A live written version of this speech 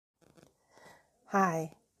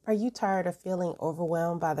Hi, are you tired of feeling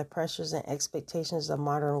overwhelmed by the pressures and expectations of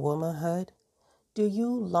modern womanhood? Do you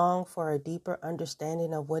long for a deeper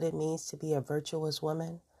understanding of what it means to be a virtuous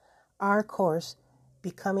woman? Our course,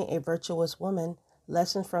 Becoming a Virtuous Woman,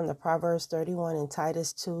 Lessons from the Proverbs 31 and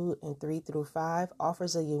Titus 2 and 3 through 5,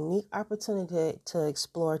 offers a unique opportunity to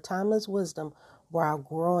explore timeless wisdom while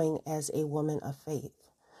growing as a woman of faith.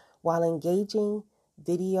 While engaging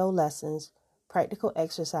video lessons, practical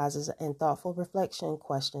exercises, and thoughtful reflection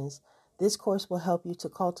questions, this course will help you to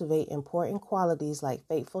cultivate important qualities like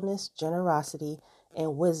faithfulness, generosity,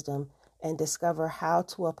 and wisdom, and discover how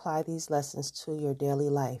to apply these lessons to your daily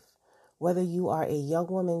life. Whether you are a young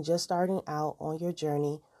woman just starting out on your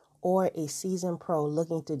journey or a seasoned pro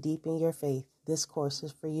looking to deepen your faith, this course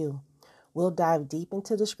is for you. We'll dive deep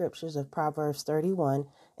into the scriptures of Proverbs 31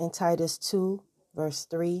 and Titus 2, verse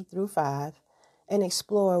 3 through 5, and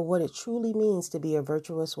explore what it truly means to be a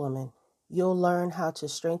virtuous woman. You'll learn how to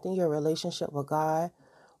strengthen your relationship with God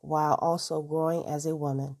while also growing as a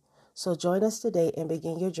woman. So join us today and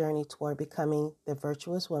begin your journey toward becoming the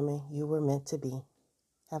virtuous woman you were meant to be.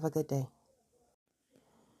 Have a good day.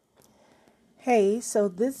 Hey, so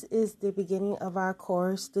this is the beginning of our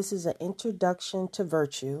course. This is an introduction to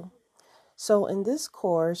virtue. So in this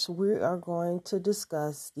course, we are going to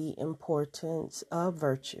discuss the importance of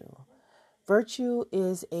virtue. Virtue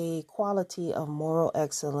is a quality of moral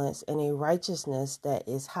excellence and a righteousness that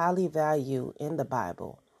is highly valued in the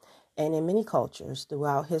Bible and in many cultures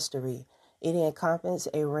throughout history. It encompasses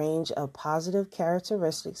a range of positive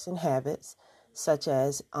characteristics and habits such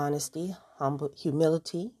as honesty,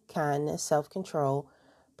 humility, kindness, self-control,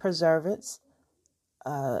 perseverance,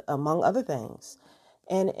 among other things.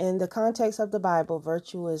 And in the context of the Bible,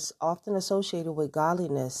 virtue is often associated with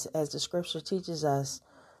godliness, as the scripture teaches us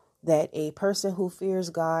that a person who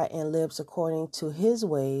fears God and lives according to his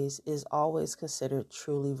ways is always considered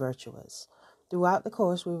truly virtuous. Throughout the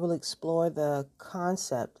course, we will explore the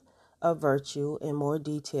concept of virtue in more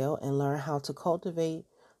detail and learn how to cultivate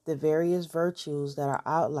the various virtues that are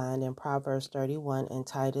outlined in Proverbs 31 and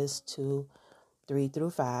Titus 2, 3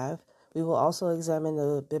 through 5. We will also examine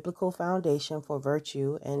the biblical foundation for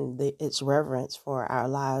virtue and its reverence for our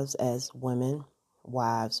lives as women,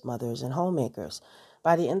 wives, mothers, and homemakers.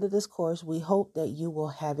 By the end of this course, we hope that you will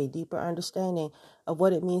have a deeper understanding of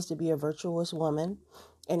what it means to be a virtuous woman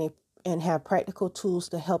and have practical tools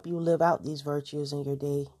to help you live out these virtues in your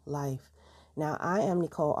day life. Now, I am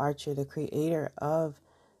Nicole Archer, the creator of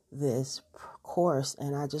this course,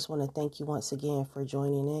 and I just want to thank you once again for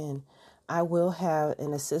joining in. I will have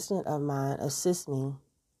an assistant of mine assist me.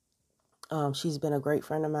 She's been a great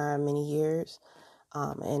friend of mine many years,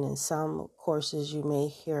 and in some courses you may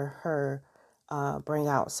hear her bring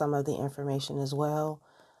out some of the information as well.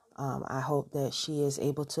 I hope that she is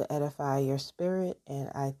able to edify your spirit, and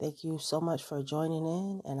I thank you so much for joining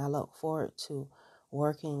in, and I look forward to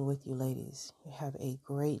working with you ladies. You have a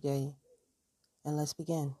great day, and let's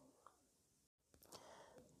begin.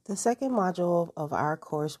 The second module of our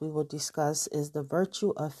course we will discuss is the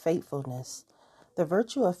virtue of faithfulness. The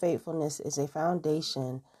virtue of faithfulness is a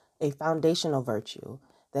foundational virtue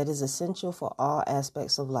that is essential for all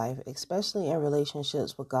aspects of life, especially in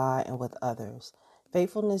relationships with God and with others.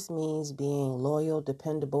 Faithfulness means being loyal,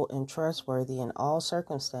 dependable, and trustworthy in all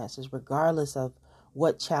circumstances, regardless of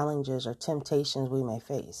what challenges or temptations we may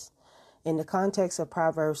face. In the context of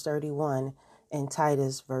Proverbs 31 and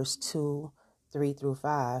Titus verse 2, 3 through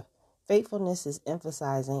 5, faithfulness is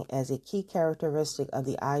emphasizing as a key characteristic of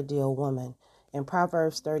the ideal woman. In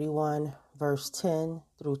Proverbs 31 verse 10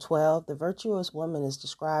 through 12, the virtuous woman is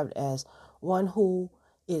described as one who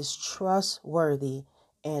is trustworthy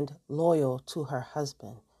and loyal to her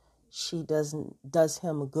husband. She does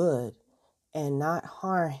him good and not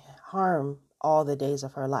harm all the days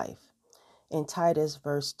of her life. In Titus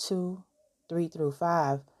verse 2, 3 through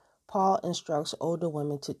 5, Paul instructs older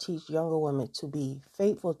women to teach younger women to be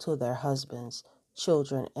faithful to their husbands,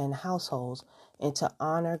 children, and households, and to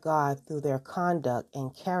honor God through their conduct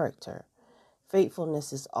and character.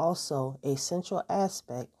 Faithfulness is also a central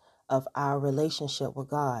aspect of our relationship with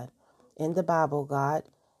God. In the Bible, God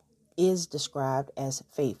is described as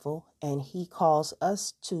faithful, and he calls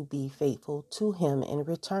us to be faithful to him in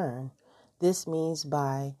return. This means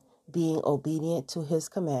by being obedient to his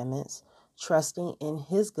commandments, trusting in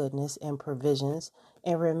his goodness and provisions,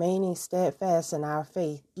 and remaining steadfast in our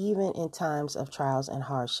faith even in times of trials and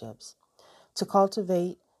hardships. To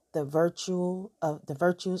cultivate the virtues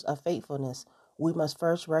of faithfulness, we must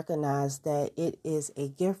first recognize that it is a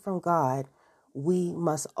gift from God. We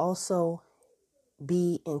must also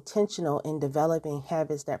be intentional in developing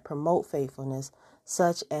habits that promote faithfulness,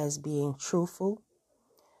 such as being truthful,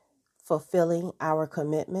 fulfilling our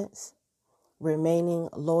commitments, remaining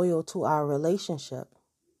loyal to our relationship,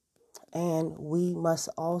 and we must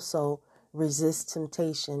also resist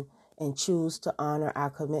temptation and choose to honor our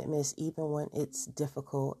commitments even when it's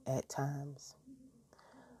difficult at times.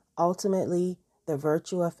 Ultimately, the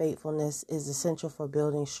virtue of faithfulness is essential for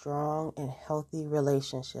building strong and healthy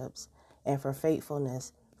relationships and for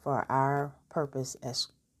faithfulness for our purpose as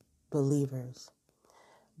believers.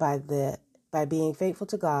 By being faithful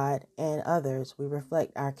to God and others, we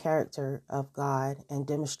reflect our character of God and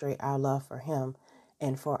demonstrate our love for Him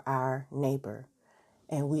and for our neighbor.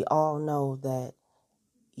 And we all know that,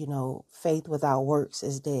 faith without works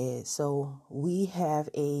is dead. So we have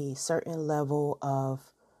a certain level of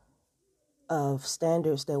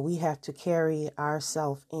standards that we have to carry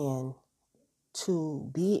ourselves in to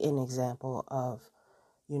be an example of,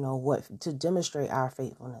 what to demonstrate our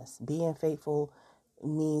faithfulness. Being faithful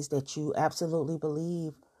means that you absolutely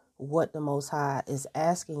believe what the Most High is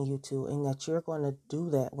asking you to, and that you're going to do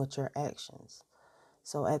that with your actions.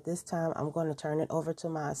 So at this time, I'm going to turn it over to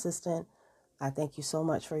my assistant. I thank you so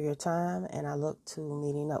much for your time, and I look to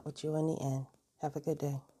meeting up with you in the end. Have a good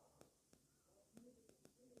day.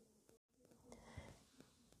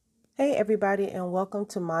 Hey, everybody, and welcome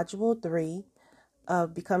to Module 3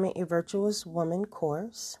 of Becoming a Virtuous Woman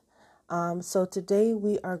course. So today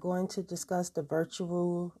we are going to discuss the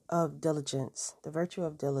virtue of diligence. The virtue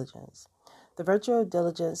of diligence. The virtue of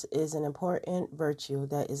diligence is an important virtue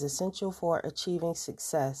that is essential for achieving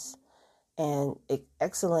success and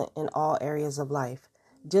excellent in all areas of life.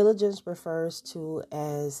 Diligence refers to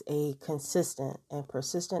as a consistent and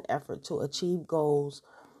persistent effort to achieve goals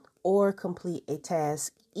or complete a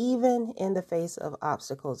task, even in the face of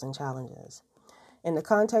obstacles and challenges. In the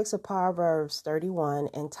context of Proverbs 31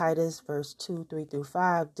 and Titus verse 2, 3 through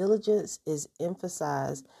 5, diligence is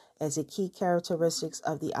emphasized as a key characteristic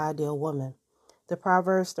of the ideal woman. The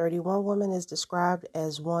Proverbs 31 woman is described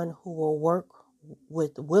as one who will work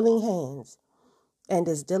with willing hands and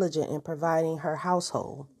is diligent in providing her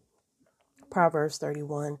household. Proverbs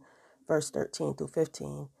 31 verse 13 through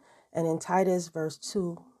 15. And in Titus verse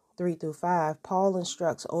 2, 3 through 5, Paul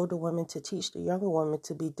instructs older women to teach the younger woman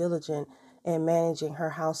to be diligent in managing her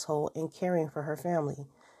household and caring for her family.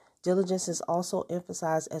 Diligence is also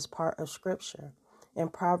emphasized as part of Scripture. In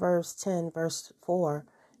Proverbs 10, verse 4,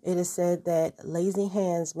 it is said that lazy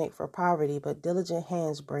hands make for poverty, but diligent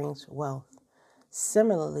hands brings wealth.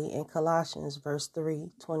 Similarly, in Colossians verse 3,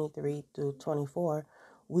 23 through 24,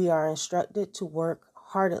 we are instructed to work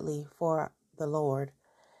heartily for the Lord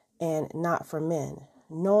and not for men,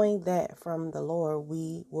 knowing that from the Lord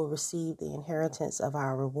we will receive the inheritance of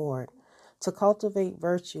our reward. To cultivate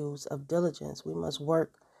virtues of diligence, we must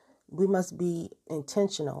be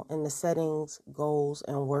intentional in the settings, goals,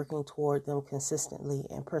 and working toward them consistently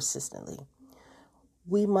and persistently.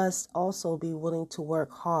 We must also be willing to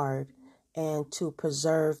work hard and to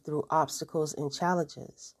persevere through obstacles and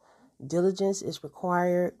challenges. Diligence is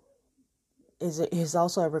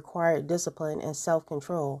also a required discipline and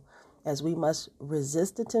self-control, as we must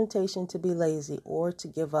resist the temptation to be lazy or to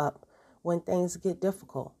give up when things get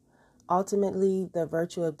difficult. Ultimately, the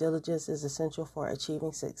virtue of diligence is essential for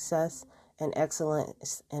achieving success and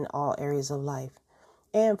excellence in all areas of life,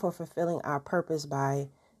 and for fulfilling our purpose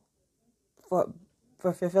for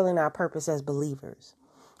fulfilling our purpose as believers.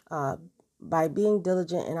 By being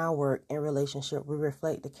diligent in our work and relationship, we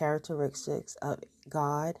reflect the characteristics of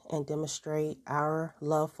God and demonstrate our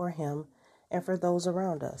love for Him and for those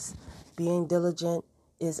around us. Being diligent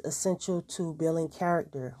is essential to building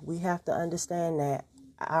character. We have to understand that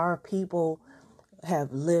our people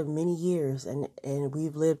have lived many years and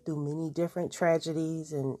we've lived through many different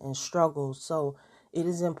tragedies and struggles. So it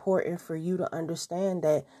is important for you to understand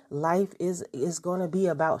that life is going to be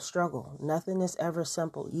about struggle. Nothing is ever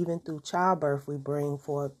simple. Even through childbirth,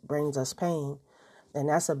 brings us pain. And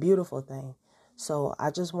that's a beautiful thing. So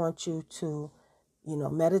I just want you to,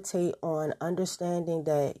 meditate on understanding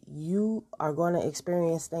that you are going to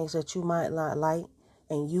experience things that you might not like,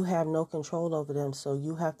 and you have no control over them. So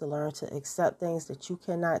you have to learn to accept things that you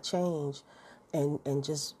cannot change and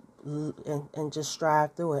just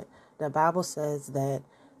strive through it. The Bible says that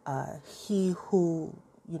he who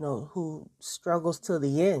struggles till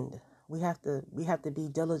the end, we have to be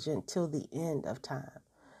diligent till the end of time.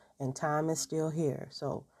 And time is still here.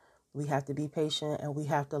 So we have to be patient, and we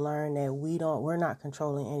have to learn that we're not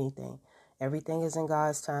controlling anything. Everything is in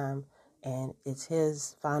God's time, and it's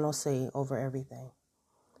His final say over everything.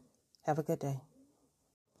 Have a good day.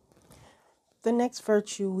 The next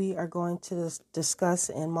virtue we are going to discuss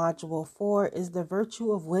in Module 4 is the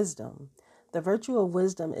virtue of wisdom. The virtue of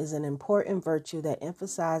wisdom is an important virtue that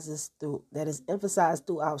is emphasized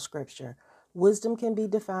throughout Scripture. Wisdom can be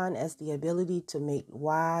defined as the ability to make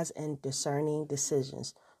wise and discerning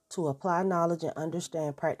decisions, to apply knowledge and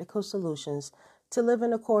understand practical solutions, to live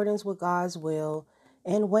in accordance with God's will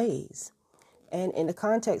and ways. And in the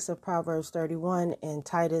context of Proverbs 31 and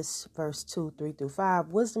Titus verse 2, 3 through 5,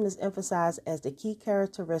 wisdom is emphasized as the key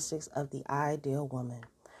characteristics of the ideal woman.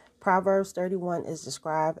 Proverbs 31 is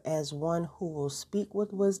described as one who will speak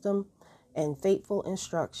with wisdom and faithful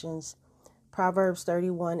instructions. Proverbs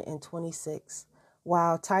 31 and 26.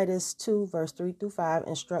 While Titus 2 verse 3 through 5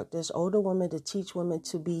 instructs older women to teach women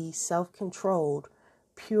to be self-controlled,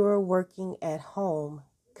 pure, working at home,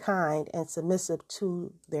 kind, and submissive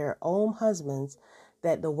to their own husbands,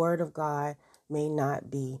 that the word of God may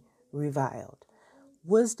not be reviled.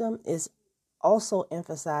 Wisdom is also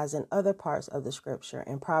emphasized in other parts of the scripture.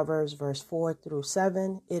 In Proverbs verse 4 through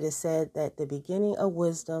 7, it is said that the beginning of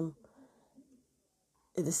wisdom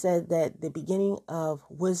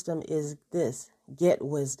is this: get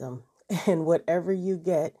wisdom, and whatever you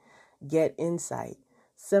get insight.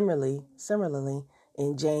 Similarly,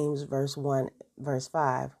 in James verse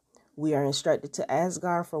 5, we are instructed to ask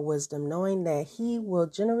God for wisdom, knowing that He will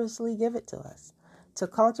generously give it to us. To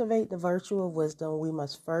cultivate the virtue of wisdom, we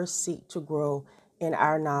must first seek to grow in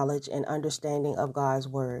our knowledge and understanding of God's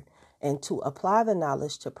word, and to apply the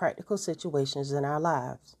knowledge to practical situations in our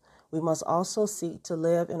lives. We must also seek to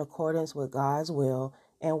live in accordance with God's will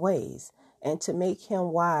and ways, and to make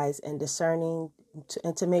wise and discerning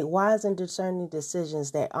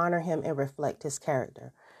decisions that honor Him and reflect His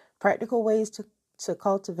character. Practical ways to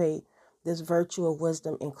cultivate this virtue of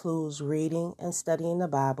wisdom includes reading and studying the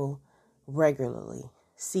Bible regularly,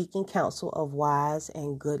 seeking counsel of wise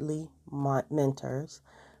and goodly mentors,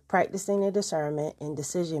 practicing the discernment in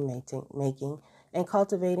decision making, and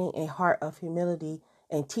cultivating a heart of humility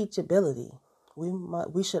and teachability.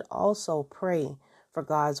 We should also pray for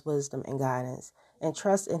God's wisdom and guidance, and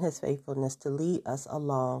trust in His faithfulness to lead us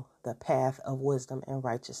along the path of wisdom and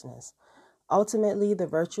righteousness. Ultimately, the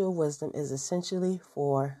virtue of wisdom is essentially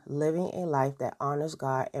for living a life that honors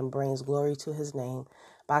God and brings glory to His name.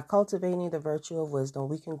 By cultivating the virtue of wisdom,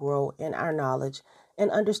 we can grow in our knowledge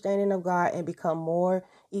and understanding of God and become more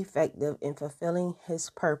effective in fulfilling His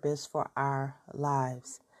purpose for our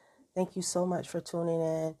lives. Thank you so much for tuning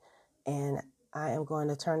in, and I am going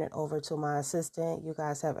to turn it over to my assistant. You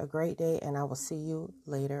guys have a great day, and I will see you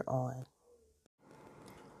later on.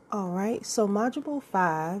 All right, so Module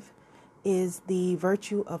 5 is the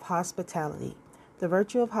virtue of hospitality. The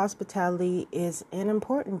virtue of hospitality is an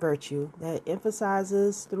important virtue that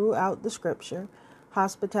emphasizes throughout the scripture.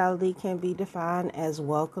 Hospitality can be defined as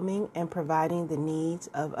welcoming and providing the needs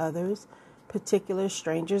of others, particular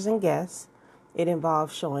strangers and guests. It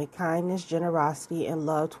involves showing kindness, generosity, and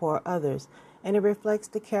love toward others, and it reflects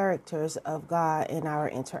the characters of God in our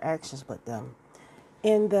interactions with them.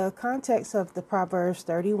 In the context of the Proverbs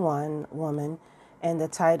 31 woman and the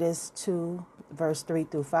Titus 2 verse 3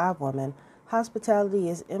 through 5 woman, hospitality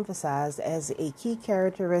is emphasized as a key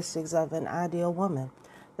characteristic of an ideal woman.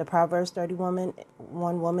 The Proverbs 31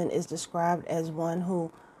 woman is described as one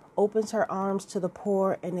who opens her arms to the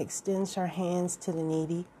poor and extends her hands to the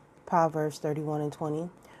needy, Proverbs 31 and 20,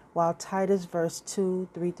 while Titus verse 2,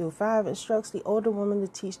 3 through 5 instructs the older woman to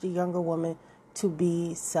teach the younger woman to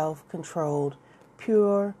be self-controlled,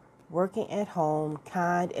 pure, working at home,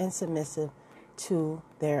 kind, and submissive to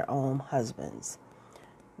their own husbands,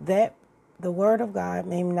 that the word of God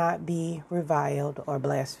may not be reviled or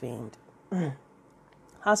blasphemed.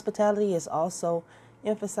 Hospitality is also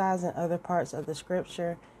emphasized in other parts of the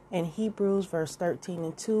scripture. In Hebrews verse 13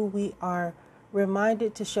 and 2, we are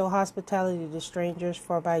reminded to show hospitality to strangers,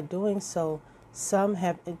 for by doing so, some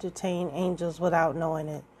have entertained angels without knowing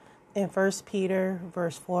it. In 1 Peter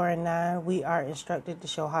verse 4 and 9, we are instructed to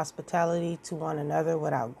show hospitality to one another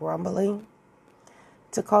without grumbling.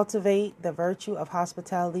 To cultivate the virtue of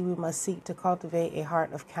hospitality, we must seek to cultivate a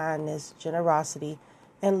heart of kindness, generosity,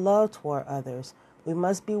 and love toward others. We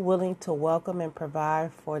must be willing to welcome and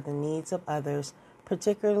provide for the needs of others,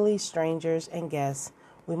 particularly strangers and guests.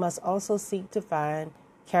 We must also seek to find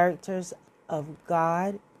characters of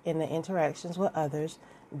God in the interactions with others,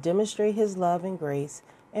 demonstrate His love and grace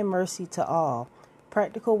and mercy to all.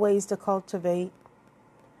 Practical ways to cultivate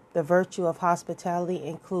the virtue of hospitality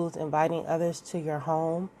includes inviting others to your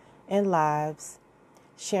home and lives,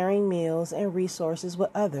 sharing meals and resources with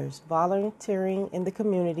others, volunteering in the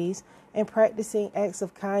communities, and practicing acts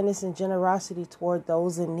of kindness and generosity toward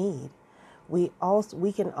those in need. We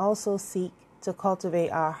can also seek to cultivate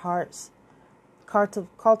a heart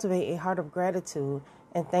of gratitude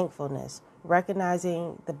and thankfulness.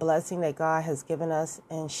 recognizing the blessing that God has given us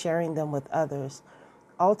and sharing them with others.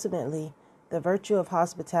 Ultimately, the virtue of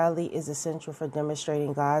hospitality is essential for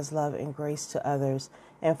demonstrating God's love and grace to others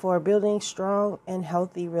and for building strong and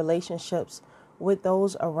healthy relationships with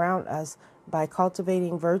those around us. By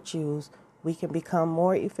cultivating virtues, we can become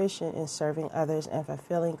more efficient in serving others and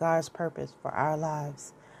fulfilling God's purpose for our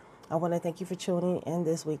lives. I want to thank you for tuning in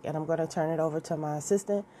this week, and I'm going to turn it over to my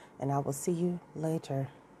assistant, and I will see you later.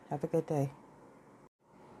 Have a good day.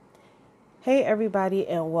 Hey everybody,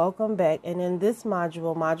 and welcome back. And in this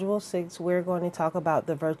module 6, we're going to talk about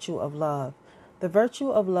the virtue of love. The virtue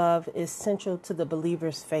of love is central to the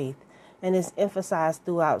believer's faith and is emphasized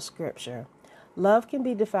throughout Scripture. Love can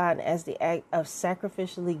be defined as the act of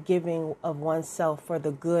sacrificially giving of oneself for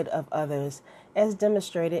the good of others, as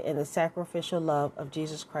demonstrated in the sacrificial love of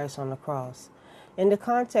Jesus Christ on the cross. In the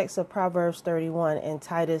context of Proverbs 31 and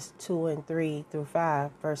Titus 2 and 3 through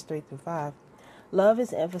 5, verse 3 through 5, love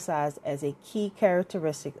is emphasized as a key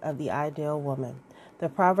characteristic of the ideal woman. The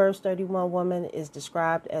Proverbs 31 woman is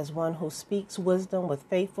described as one who speaks wisdom with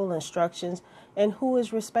faithful instructions and who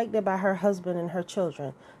is respected by her husband and her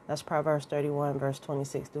children. That's Proverbs 31, verse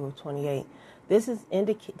 26 through 28. This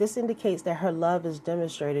indicates that her love is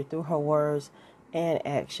demonstrated through her words and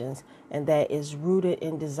actions, and that is rooted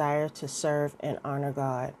in desire to serve and honor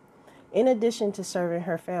God. In addition to serving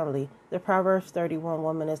her family, the Proverbs 31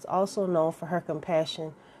 woman is also known for her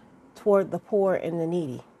compassion toward the poor and the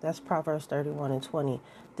needy. That's Proverbs 31 and 20.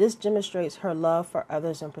 This demonstrates her love for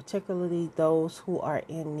others, and particularly those who are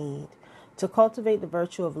in need. To cultivate the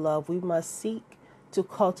virtue of love, we must seek to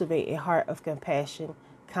cultivate a heart of compassion,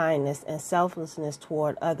 kindness, and selflessness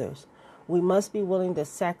toward others. We must be willing to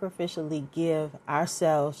sacrificially give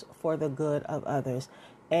ourselves for the good of others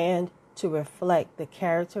and to reflect the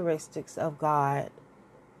characteristics of God,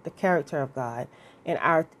 the character of God, in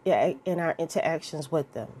our interactions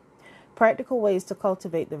with them. Practical ways to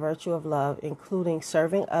cultivate the virtue of love, including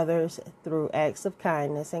serving others through acts of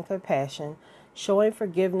kindness and compassion, showing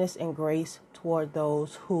forgiveness and grace toward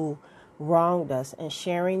those who wronged us, and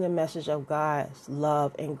sharing the message of God's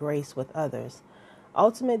love and grace with others.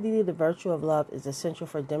 Ultimately, the virtue of love is essential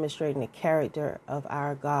for demonstrating the character of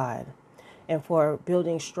our God and for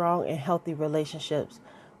building strong and healthy relationships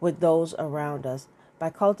with those around us. By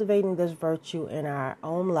cultivating this virtue in our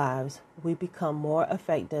own lives, we become more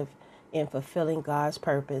effective in fulfilling God's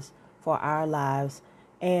purpose for our lives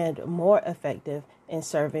and more effective in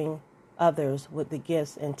serving others with the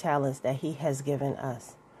gifts and talents that He has given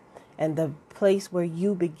us. And the place where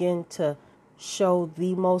you begin to show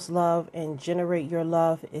the most love and generate your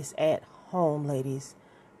love is at home, ladies.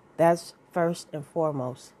 That's first and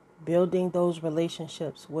foremost. Building those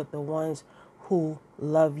relationships with the ones who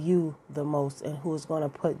love you the most and who is going to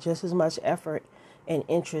put just as much effort and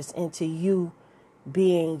interest into you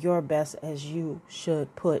being your best as you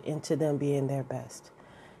should put into them being their best.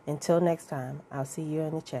 Until next time, I'll see you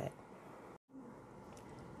in the chat.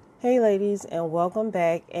 Hey ladies, and welcome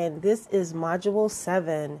back. And this is module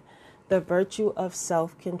 7. The virtue of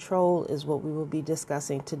self-control is what we will be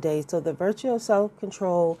discussing today. So the virtue of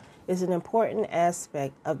self-control is an important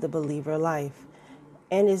aspect of the believer life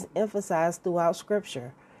and is emphasized throughout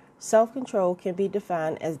Scripture. Self-control can be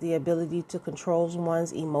defined as the ability to control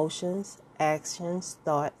one's emotions, actions,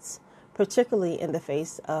 thoughts, particularly in the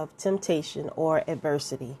face of temptation or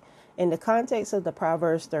adversity. In the context of the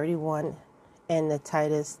Proverbs 31 and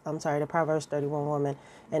the Proverbs 31 woman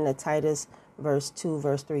and the Titus verse 2,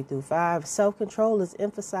 verse 3 through 5, self-control is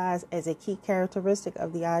emphasized as a key characteristic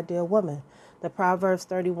of the ideal woman. The Proverbs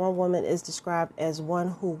 31 woman is described as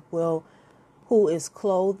one who is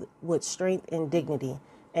clothed with strength and dignity,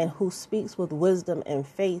 and who speaks with wisdom and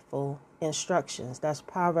faithful instructions. That's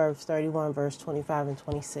Proverbs 31, verse 25 and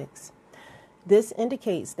 26. This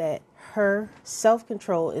indicates that her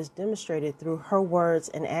self-control is demonstrated through her words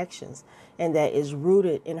and actions, and that is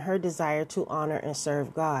rooted in her desire to honor and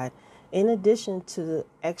serve God. In addition to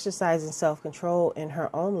exercising self-control in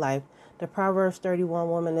her own life, the Proverbs 31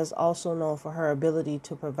 woman is also known for her ability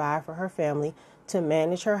to provide for her family, to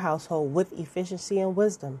manage her household with efficiency and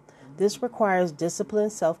wisdom. This requires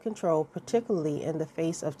disciplined self-control, particularly in the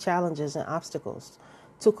face of challenges and obstacles.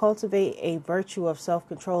 To cultivate a virtue of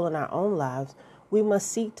self-control in our own lives, we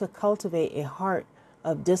must seek to cultivate a heart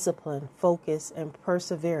of discipline, focus, and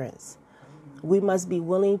perseverance. We must be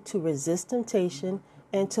willing to resist temptation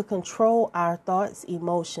and to control our thoughts,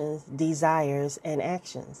 emotions, desires, and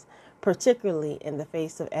actions, particularly in the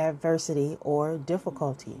face of adversity or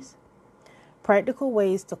difficulties. Practical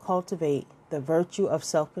ways to cultivate the virtue of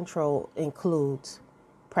self-control includes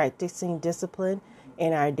practicing discipline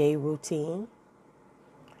in our day routine,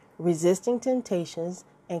 resisting temptations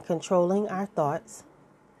and controlling our thoughts,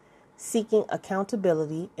 seeking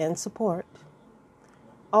accountability and support.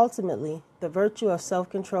 Ultimately, the virtue of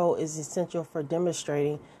self-control is essential for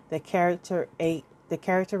demonstrating the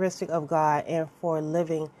characteristic of God and for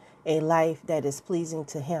living a life that is pleasing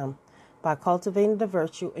to Him. By cultivating the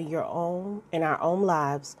virtue in our own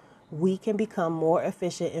lives, we can become more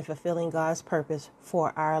efficient in fulfilling God's purpose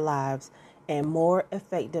for our lives and more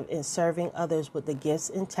effective in serving others with the gifts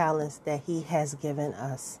and talents that He has given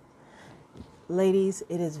us. Ladies,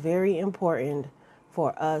 it is very important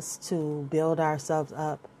for us to build ourselves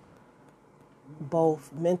up,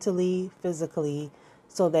 both mentally, physically,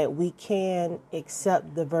 so that we can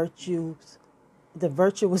accept the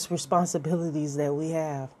virtuous responsibilities that we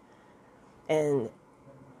have. And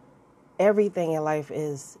everything in life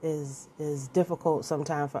is difficult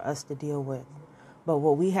sometimes for us to deal with. But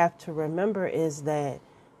what we have to remember is that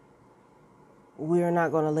we're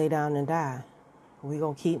not going to lay down and die. We're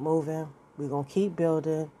going to keep moving. We're going to keep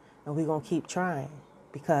building, and we're going to keep trying,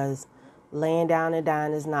 because laying down and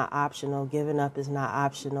dying is not optional. Giving up is not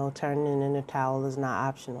optional. Turning in the towel is not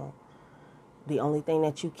optional. The only thing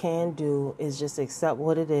that you can do is just accept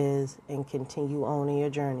what it is and continue on in your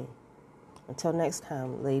journey. Until next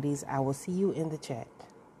time, ladies, I will see you in the chat.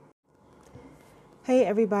 Hey,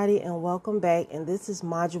 everybody, and welcome back. And this is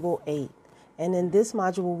Module 8. And in this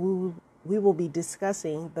module, we will be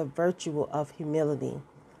discussing the virtue of humility.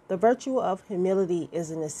 The virtue of humility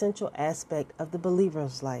is an essential aspect of the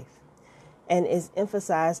believer's life and is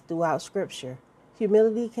emphasized throughout Scripture.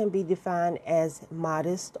 Humility can be defined as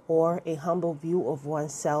modest or a humble view of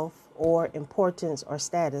oneself or importance or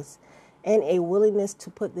status, and a willingness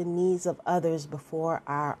to put the needs of others before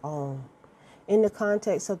our own. In the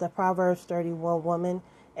context of the Proverbs 31 woman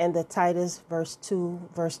and the Titus verse 2,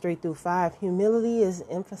 verse 3 through 5, humility is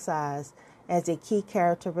emphasized as a key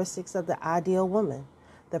characteristic of the ideal woman.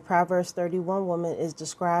 The Proverbs 31 woman is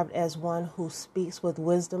described as one who speaks with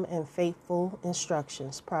wisdom and faithful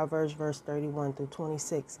instructions, Proverbs verse 31 through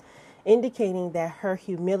 26, indicating that her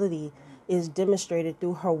humility is demonstrated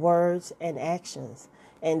through her words and actions,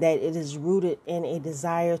 and that it is rooted in a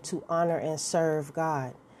desire to honor and serve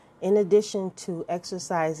God. In addition to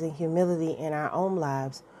exercising humility in our own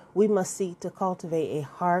lives, we must seek to cultivate a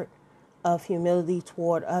heart of humility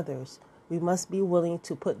toward others. We must be willing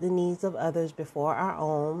to put the needs of others before our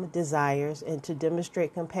own desires and to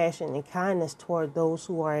demonstrate compassion and kindness toward those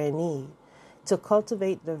who are in need. To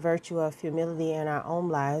cultivate the virtue of humility in our own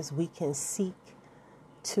lives, we can seek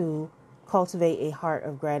to cultivate a heart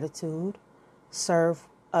of gratitude, serve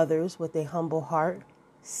others with a humble heart,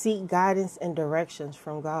 seek guidance and directions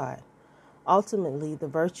from God. Ultimately, the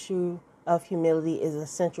virtue of humility is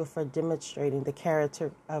essential for demonstrating the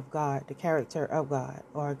character of God,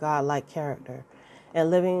 or a God-like character,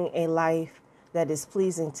 and living a life that is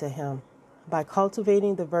pleasing to Him. By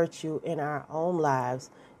cultivating the virtue in our own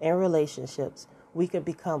lives and relationships, we can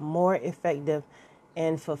become more effective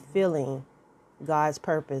in fulfilling God's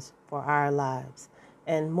purpose for our lives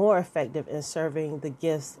and more effective in serving the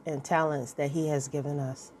gifts and talents that He has given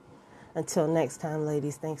us. Until next time,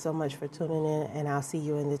 ladies, thanks so much for tuning in, and I'll see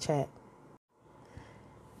you in the chat.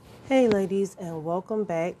 Hey, ladies, and welcome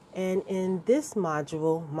back. And in this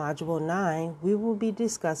module, Module 9, we will be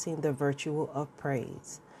discussing the virtue of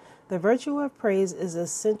praise. The virtue of praise is an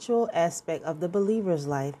essential aspect of the believer's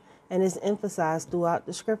life and is emphasized throughout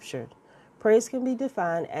the Scripture. Praise can be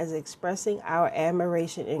defined as expressing our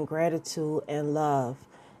admiration and gratitude and love,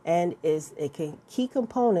 and is a key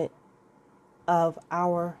component of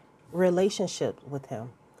our relationship with Him.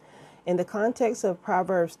 In the context of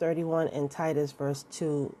Proverbs 31 and Titus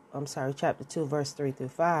chapter 2, verse 3 through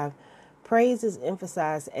 5, praise is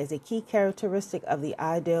emphasized as a key characteristic of the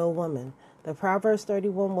ideal woman. The Proverbs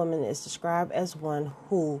 31 woman is described as one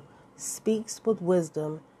who speaks with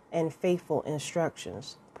wisdom and faithful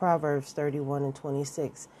instructions, Proverbs 31 and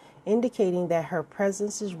 26, indicating that her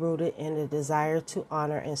presence is rooted in a desire to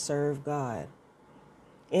honor and serve God.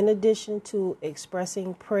 In addition to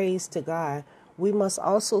expressing praise to God, we must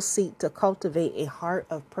also seek to cultivate a heart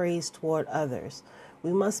of praise toward others.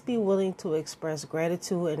 We must be willing to express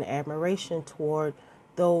gratitude and admiration toward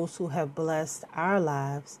those who have blessed our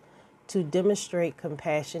lives, to demonstrate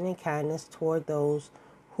compassion and kindness toward those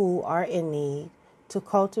who are in need, to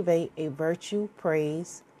cultivate a virtue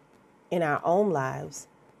praise in our own lives.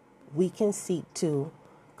 We can seek to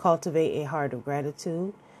cultivate a heart of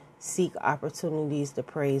gratitude, seek opportunities to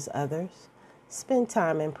praise others, spend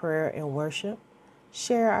time in prayer and worship,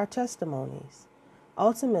 share our testimonies.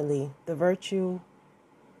 Ultimately, the virtue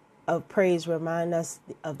of praise reminds us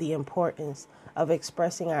of the importance of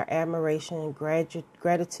expressing our admiration,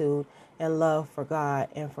 gratitude, and love for God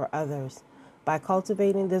and for others. By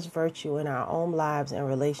cultivating this virtue in our own lives and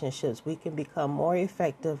relationships, we can become more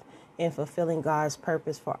effective in fulfilling God's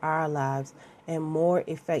purpose for our lives and more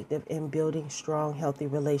effective in building strong, healthy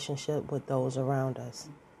relationships with those around us.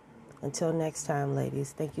 Until next time,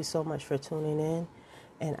 ladies, thank you so much for tuning in,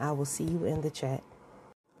 and I will see you in the chat.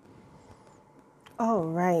 All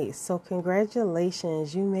right, so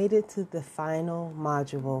congratulations, you made it to the final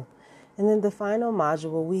module. And in the final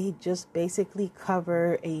module, we just basically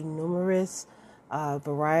cover a numerous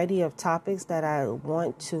variety of topics that I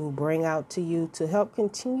want to bring out to you to help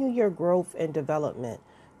continue your growth and development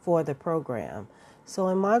for the program. So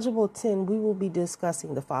in module 10, we will be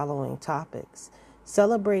discussing the following topics: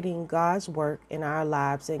 celebrating God's work in our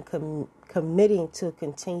lives and committing to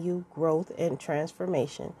continue growth and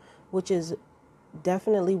transformation, which is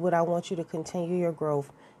definitely what I want you to continue your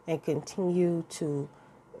growth and continue to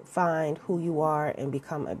find who you are and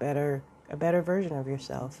become a better version of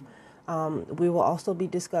yourself. We will also be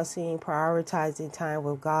discussing prioritizing time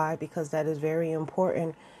with God, because that is very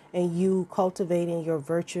important in you cultivating your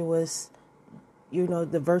virtuous,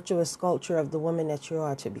 the virtuous culture of the woman that you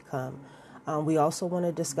are to become. We also want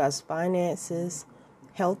to discuss finances,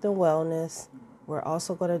 health and wellness. We're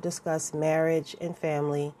also going to discuss marriage and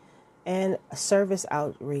family, and service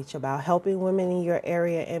outreach, about helping women in your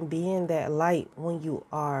area and being that light when you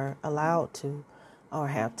are allowed to or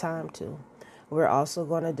have time to. We're also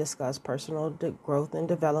going to discuss personal growth and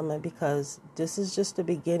development, because this is just the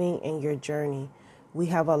beginning in your journey. We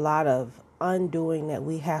have a lot of undoing that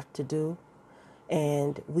we have to do,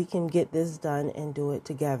 and we can get this done and do it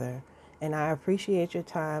together. And I appreciate your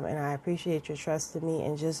time, and I appreciate your trust in me,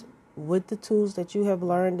 and just with the tools that you have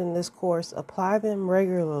learned in this course, apply them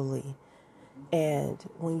regularly. And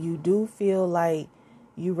when you do feel like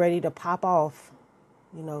you're ready to pop off,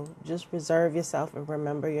 just reserve yourself and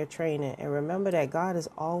remember your training. And remember that God is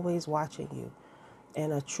always watching you.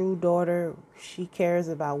 And a true daughter, she cares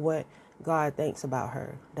about what God thinks about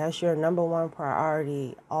her. That's your number one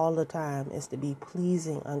priority all the time, is to be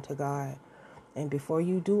pleasing unto God. And before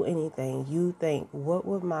you do anything, you think, what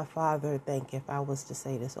would my Father think if I was to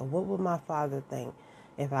say this? Or what would my Father think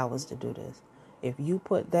if I was to do this? If you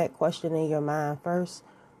put that question in your mind first,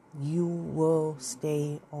 you will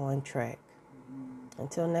stay on track.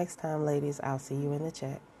 Until next time, ladies, I'll see you in the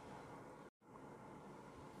chat.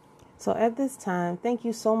 So at this time, thank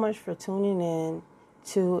you so much for tuning in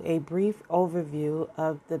to a brief overview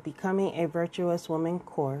of the Becoming a Virtuous Woman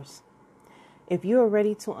course. If you are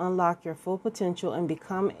ready to unlock your full potential and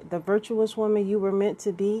become the virtuous woman you were meant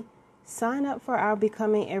to be, sign up for our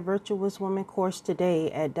Becoming a Virtuous Woman course today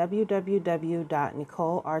at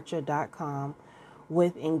www.nicolearcher.com.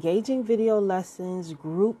 With engaging video lessons,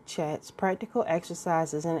 group chats, practical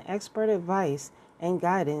exercises, and expert advice and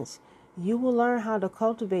guidance, you will learn how to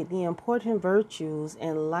cultivate the important virtues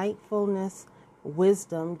in lightfulness,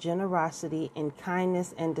 wisdom, generosity, and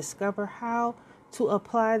kindness, and discover how to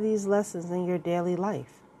apply these lessons in your daily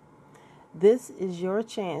life. This is your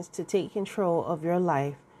chance to take control of your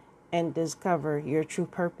life and discover your true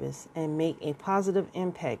purpose and make a positive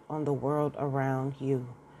impact on the world around you.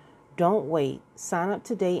 Don't wait. Sign up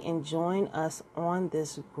today and join us on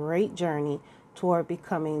this great journey toward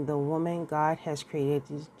becoming the woman God has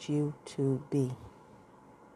created you to be.